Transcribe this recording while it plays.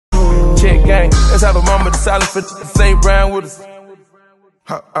check gang. That's how the mama decided for the same round with us.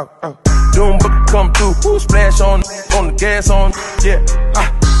 Doom book come through, splash on the gas on, yeah.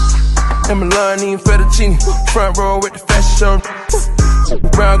 And Milani and fettuccine, front row with the fashion show.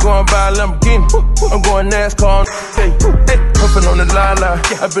 Brown going by a Lamborghini, I'm going NASCAR. Hey, puffin' on the la-la.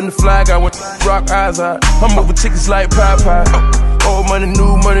 I've been the fly guy with rock eyes out. I'm moving tickets like Popeye. Old money,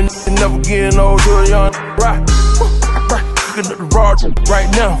 new money, never getting old to a young rock. Cooking up the raw right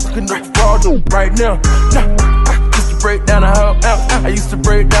now, cooking up the raw right now. Break down a whole ounce. I used to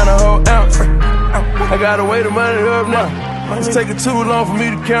break down a whole ounce. I gotta weigh the money up now. It's taking too long for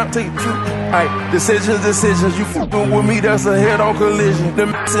me to count. Take it too. Aight, decisions. You fucking with me, that's a head-on collision.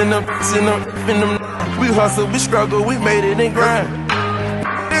 Them in them. We hustle, we struggle, we made it in grind.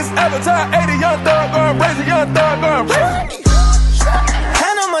 This Avatar 80 young thug going crazy, young thug going crazy.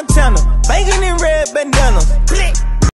 Hannah Montana, banging in red bandanas.